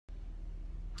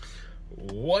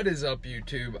What is up,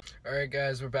 YouTube? Alright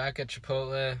guys, we're back at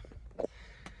Chipotle.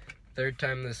 Third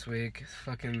time this week. It's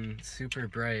fucking super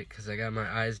bright because I got my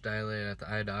eyes dilated at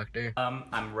the eye doctor. I'm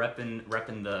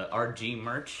repping the RG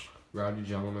merch.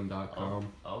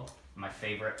 RowdyGentleman.com. Oh, my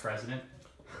favorite president.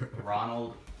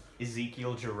 Ronald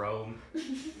Ezekiel Jerome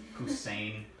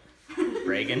Hussein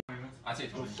Reagan.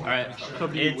 Alright, it's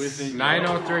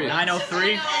 9:03.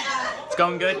 9:03. It's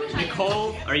going good.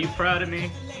 Nicole, are you proud of me?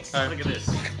 Right. Look at this.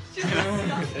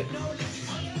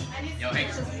 Yo, hey.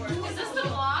 Is this the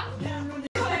vlog?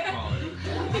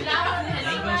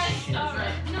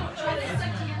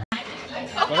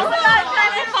 Oh my god,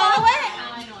 can I follow it?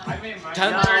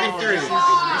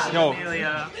 10:33. Yo.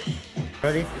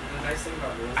 Ready?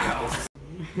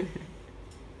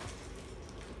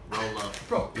 Roll up.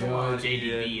 Bro, come on,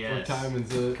 JDBS. What time is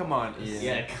it? Come on, Ian.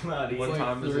 Yeah, come on, Ian. What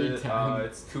time is it? 3:10.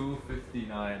 It's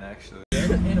 2:59 actually.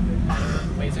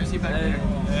 Wait, is there a seat back there?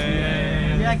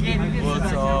 Hey. Yeah, Gabe,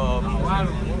 What's up?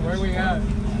 Where are we at?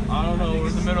 I don't know, we're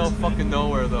in the middle of fucking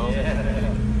nowhere though.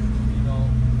 Yeah.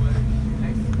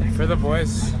 For the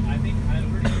boys.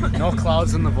 No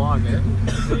clouds in the vlog, eh?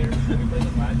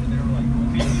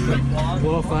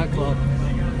 Little Flat Club.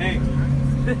 Hey.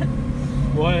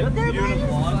 What? You doing a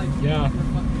vlog? Yeah.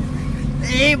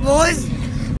 Hey, boys!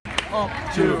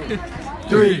 2,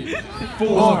 3,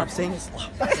 4. Saying this Oh,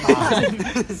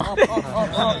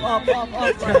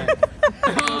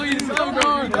 he's so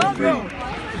going. Good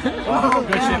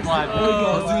shit, Vlad.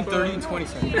 Let's do 30 and 20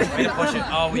 seconds. Way to push it.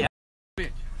 Oh, yeah.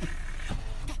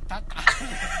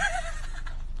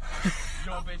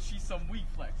 Yo, bitch, she's some weak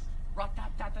flex.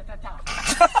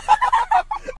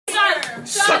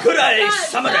 Sakurai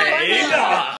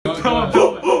Samurai!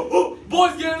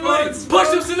 Boys getting late!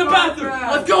 Push-ups in the bathroom!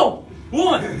 Let's go!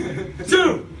 1,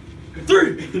 2,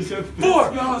 3,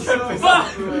 4,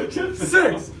 5,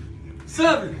 6,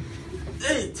 7,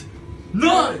 8,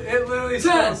 9, It literally 10,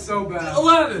 smells so bad.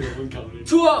 11,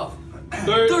 12,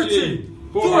 13,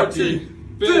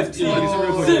 14,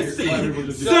 15,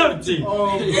 16, 17,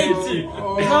 18,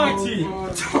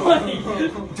 19,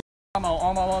 20. I'm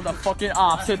on the fucking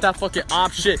ops. Hit that fucking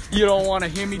op shit. You don't want to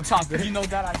hear me talk. You know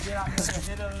that I get out here and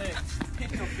hit a lick.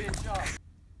 Hit your bitch up.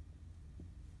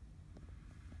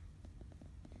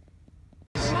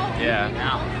 Yeah.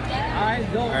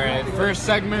 Alright, first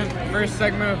segment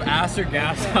of ass or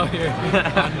gas out here.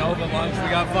 On Nova Lunch, we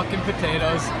got fucking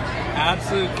potatoes.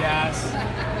 Absolute gas.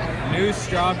 New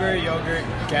strawberry yogurt,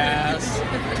 gas.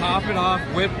 Top it off,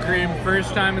 whipped cream,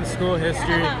 first time in school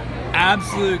history.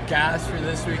 Absolute gas for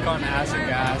this week on ass or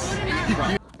gas.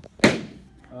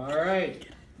 Alright.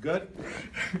 Good?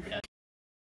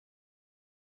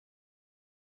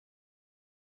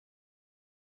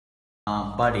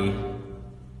 Buddy.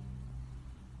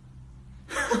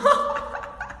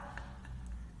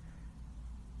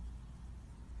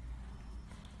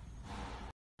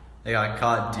 They got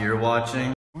caught deer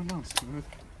watching. Oh no, smooth.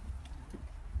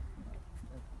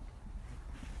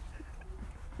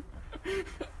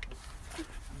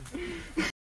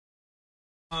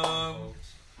 Oh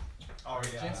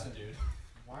yeah, Jensen, dude.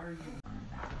 Why are you...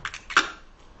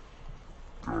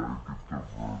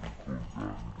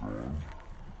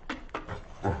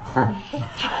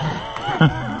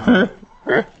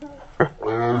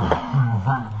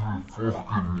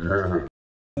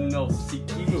 No, see,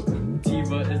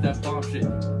 Tiva is that bomb shit,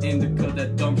 indica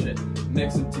that dumb shit,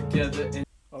 mix them together and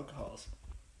alcohols.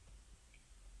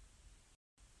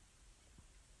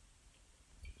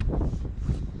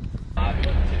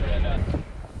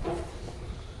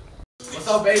 What's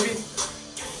up, baby?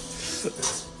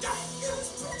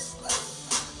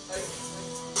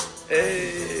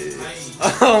 Hey.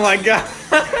 Oh my god.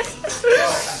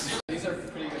 These are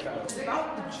pretty good battles. It's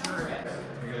about the jury.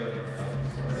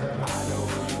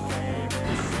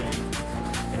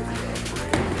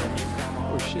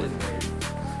 Oh shit.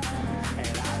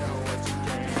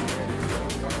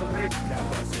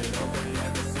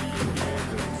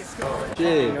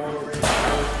 Shit.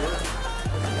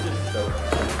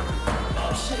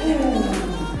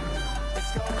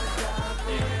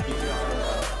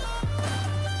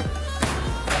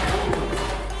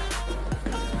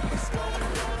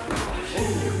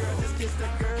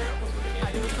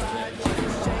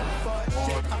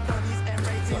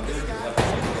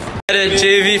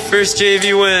 JV, first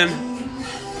JV win.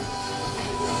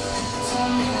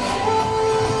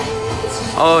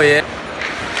 Oh yeah.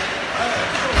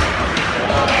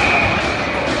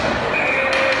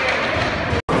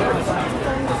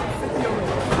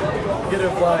 Get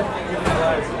it fly. Get it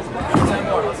fly.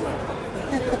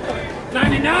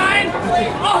 99,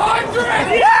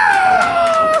 100, yeah!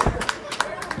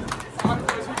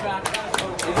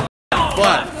 Wait,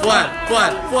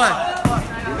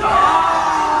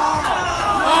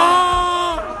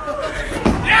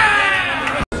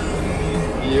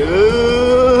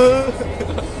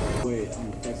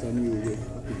 that's a new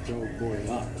fucking joke going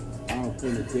up. I don't play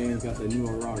the game, got the new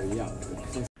Aurora, yeah.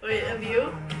 Wait, have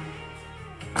you?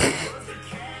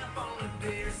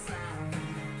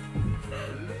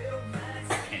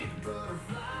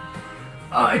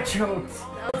 Oh, I choked.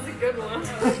 That was a good one.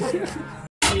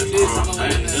 In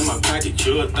my pocket,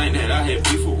 you would think that I had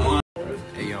beef for one.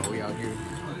 Hey yo, we out here.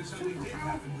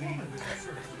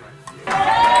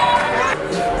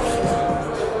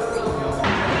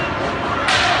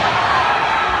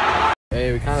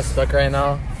 Hey, we kind of stuck right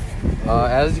now.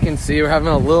 As you can see, we're having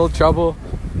a little trouble.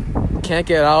 Can't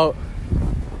get out.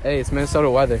 Hey, it's Minnesota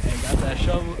weather. Hey, got that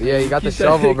shovel. Yeah, you got the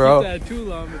shovel, bro. Keep that too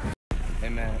long. Hey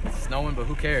man, it's snowing, but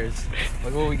who cares?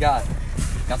 Look what we got.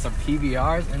 Got some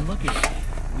PBRs, and look at it.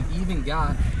 We even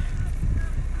got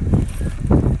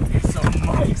some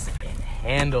mics and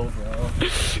handle, bro.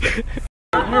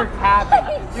 You're capping.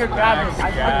 You're capping.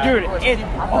 Dude, it's...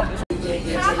 Ha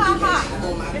ha ha.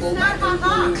 It's not ha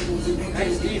ha.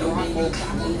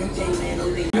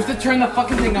 You have to turn the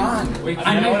fucking thing on. Wait,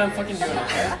 I know what I'm fucking doing,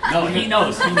 okay? No, he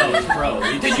knows, bro.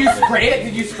 Did you spray it?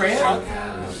 Did you spray it?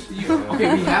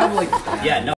 Okay, we have like...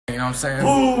 Yeah, no. You know what I'm saying?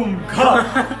 Boom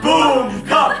cup, boom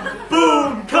cup,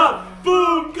 boom cup,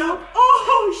 boom cup.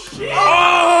 Oh shit!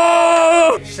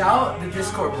 Oh! Shout the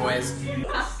Discord boys.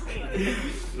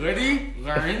 Liddy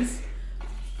learns.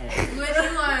 Liddy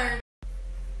learn.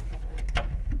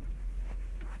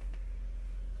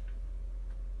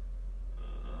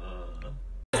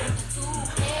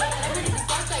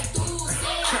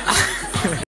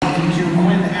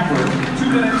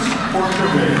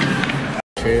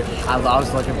 I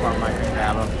was looking for a mic to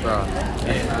grab him, bro.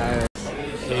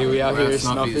 Hey, we out here,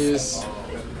 Snuffies.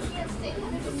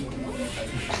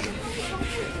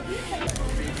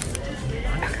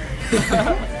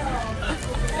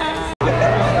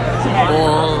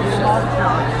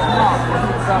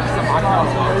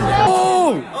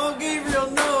 Oh, Gabriel,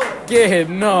 no! Get it,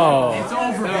 no. It's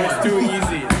over, it's too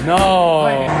easy.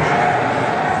 No.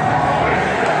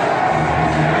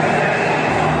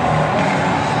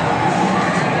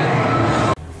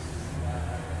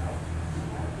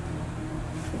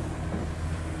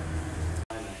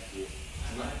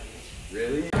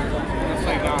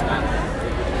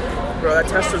 Bro, that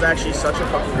test was actually such a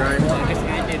fucking grind.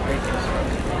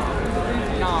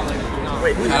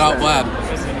 Wait, who's Shout out Vlad.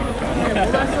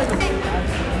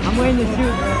 I'm wearing the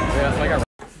shoe,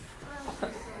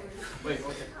 bro.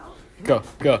 Go,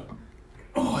 go.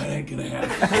 Oh, it ain't gonna happen.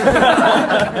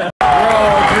 Bro,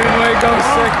 Greenway go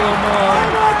sickle, man.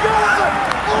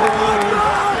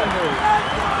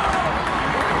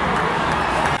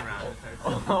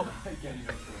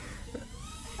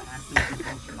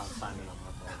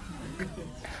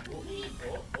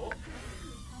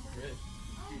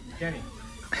 Kenny.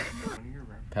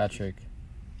 Patrick.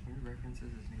 References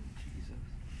his name, Jesus.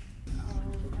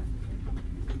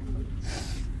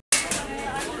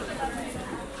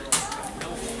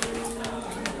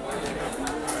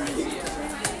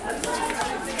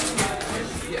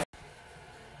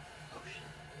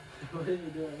 What are you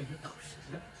doing?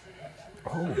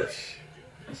 Oh,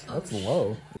 that's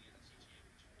low.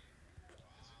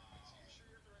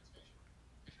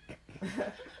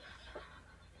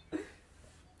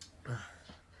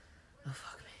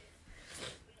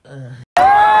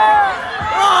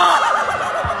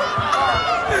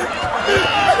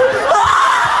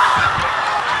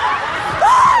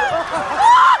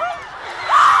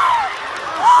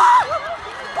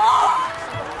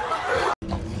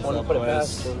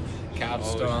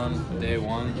 Capstone, day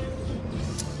one.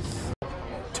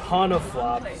 Ton of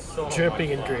flop, dripping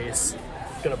in grease.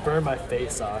 Gonna burn my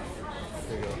face off.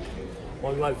 There you go.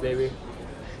 Long life, baby.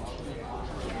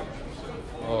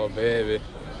 Oh, baby.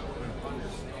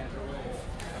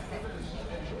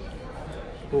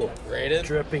 Cool. Rated?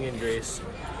 Dripping in grease.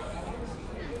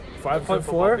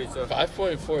 5.4.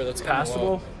 5.4, that's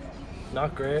Passable.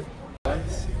 Not great.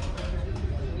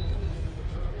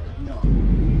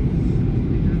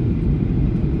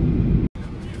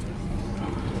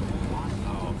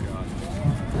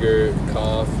 Sugar,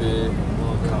 coffee.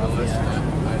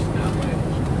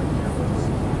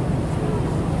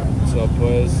 What's up,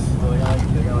 boys?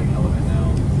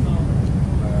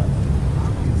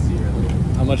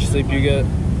 How much sleep you get?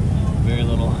 Very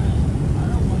little.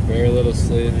 Very little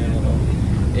sleep.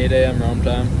 8 a.m. roam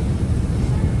time.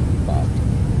 Pop.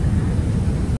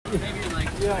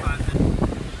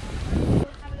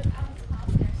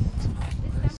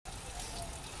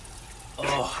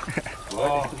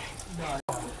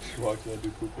 walking, I'd be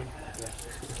pooping.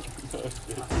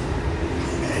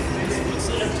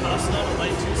 Instead of tossing out a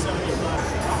light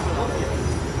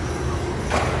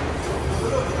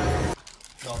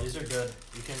 275. No, these are good.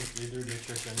 You can do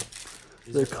nutrition.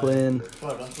 They're clean.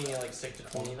 What, don't you like stick to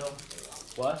 20 though?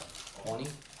 What? 20?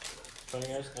 20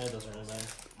 guys? That doesn't really matter.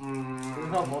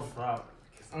 How most route.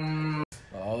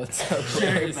 Oh, what's up,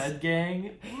 Sharing boys? bed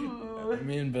gang.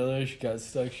 Me and Billish got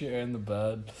stuck sharing the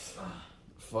bed.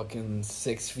 Fucking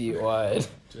 6 feet wide.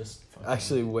 Just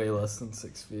Actually, way less than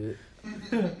 6 feet.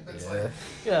 Yeah.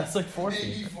 yeah, it's like 4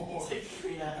 feet.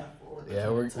 Yeah,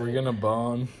 we're gonna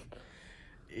bone.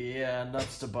 Yeah,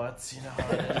 nuts to butts, you know how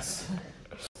it is.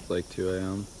 It's like 2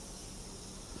 a.m.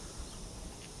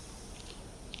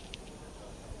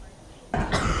 You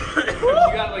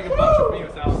got like a bunch of me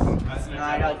without. No,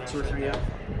 I got like 2 or 3 of them.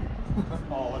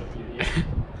 Oh, what a beauty.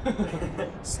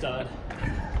 Stud.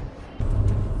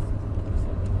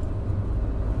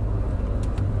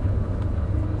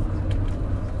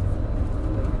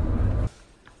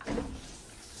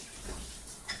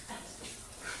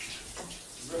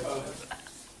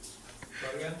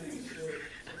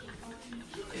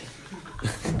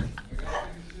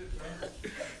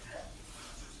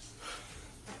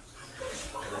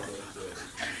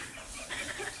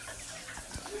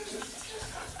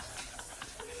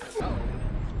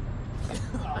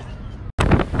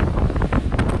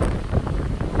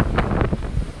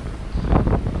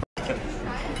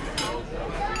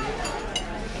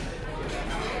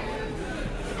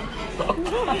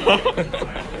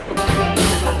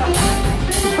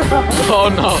 Oh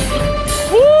no!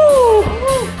 Woo!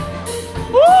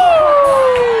 Woo!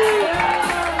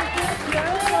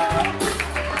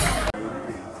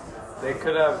 They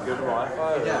could have good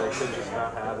Wi-Fi, or they could just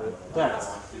not have it.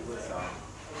 Yes.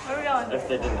 Where are we going? If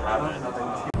they didn't have it.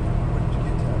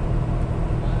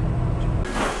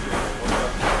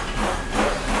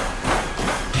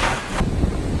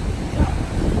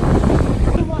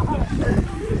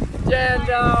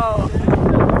 Jando!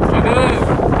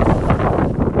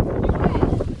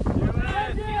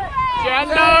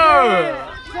 Jando!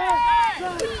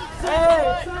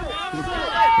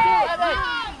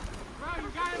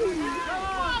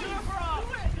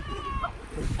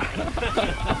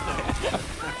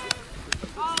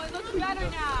 Oh, it looks better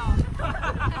now.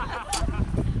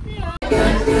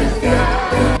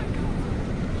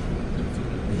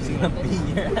 He's gonna beat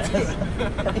your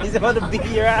ass. He's about to beat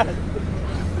your ass.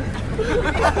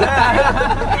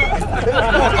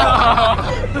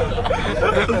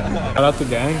 Shout out the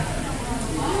gang.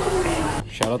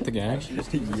 Shout out the gang.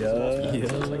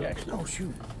 Yeah. Oh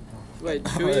shoot. Wait,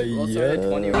 should we also yeah. hit 20? I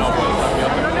don't know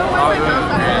why my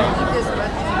mouth doesn't keep this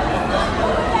red.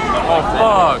 Oh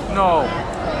fuck, no.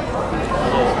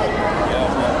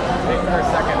 Take her a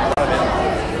second.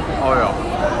 Oh yeah.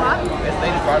 What? This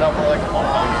lady brought over like a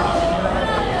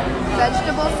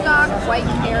Vegetable stock, white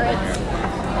carrots,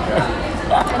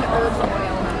 and herb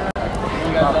oil.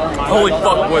 Holy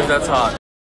fuck, boys, that's hot.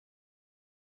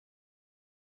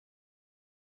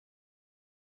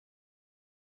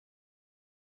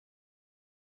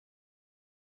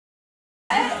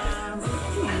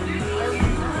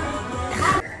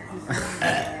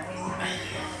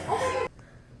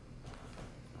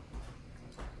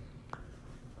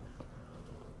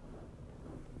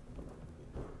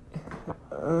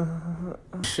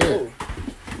 Shit.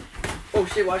 Oh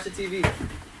shit, watch the TV.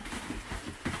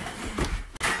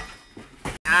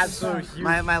 Absolute huge.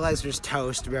 My legs are just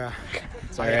toast, bro.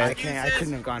 It's alright. I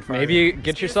couldn't have gone farther. Maybe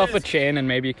get yourself a chain and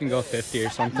maybe you can go 50 or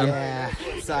something. Yeah,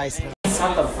 it's nice. It's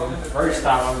not the first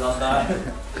time I've done that.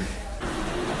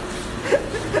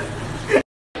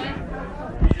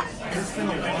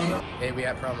 Hey, we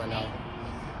at promo now.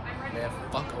 Man,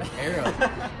 fuck O'Hara.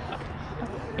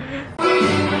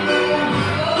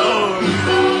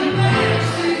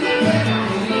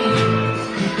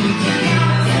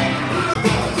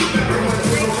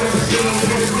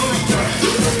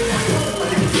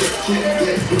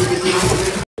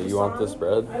 You want this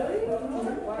bread?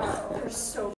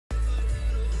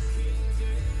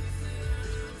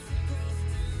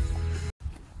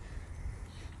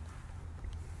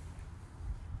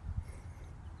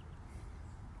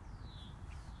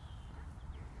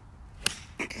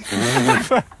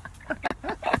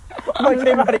 Oh, it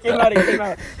came out, it came out, it came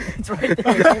out. It's right there, it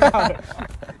came out.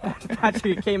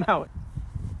 Patrick, it came out.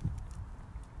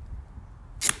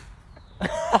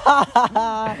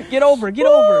 Get over, get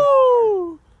over.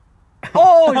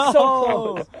 Oh, it's so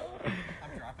close.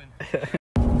 I'm dropping.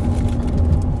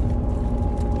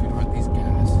 Dude, aren't these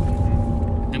gas?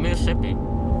 Give me a sippy.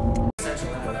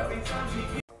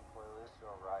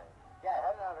 Yeah, I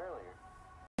had it out earlier.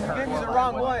 gave you the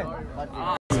wrong one. I've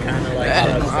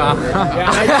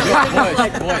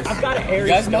got you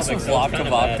guys mess with vodka. I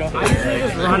usually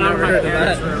just run out of my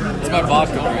parents' room. It's my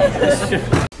vodka.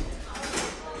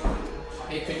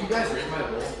 Hey, can you guys rate my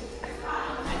bowl?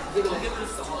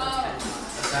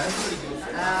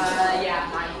 Yeah,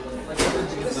 mine.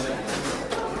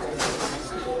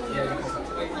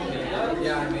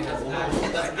 Yeah, I mean,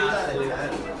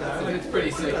 it's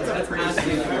pretty sick. That's pretty sick.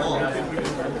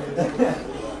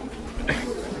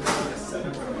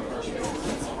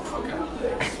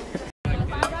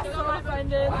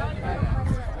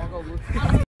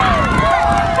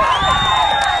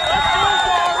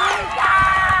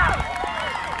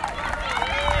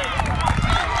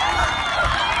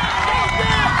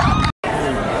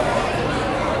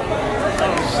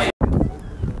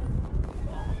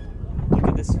 Look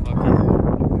at this fucking.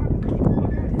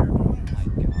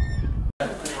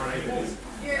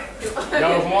 Yo,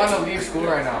 who wants to leave school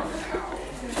right now?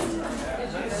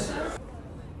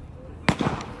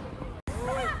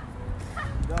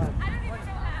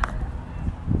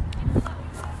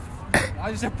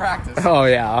 I just have practice. Oh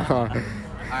yeah.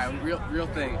 Alright, real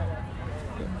thing.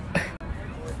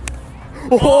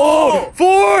 Oh,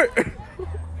 fort!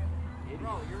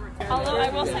 Although I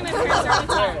will say my parents are on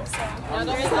time, so now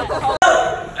there is that call.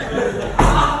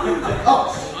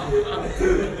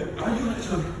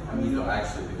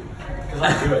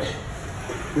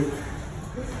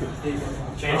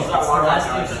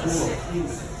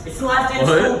 It's the last day of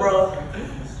school, bro.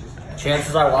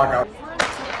 Chances I walk out.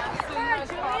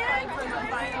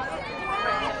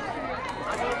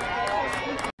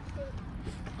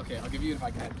 Okay, I'll give you it if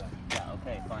I can. Yeah,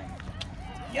 okay, fine.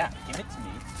 Yeah, give it to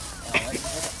me.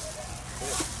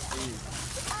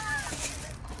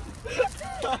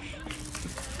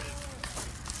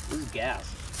 This is gas.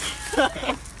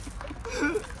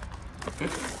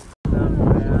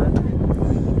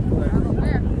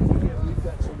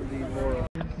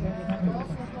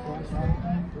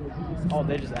 Oh,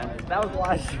 they just ended. That was the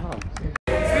last jump.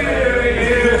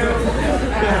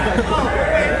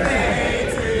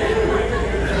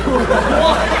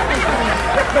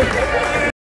 What?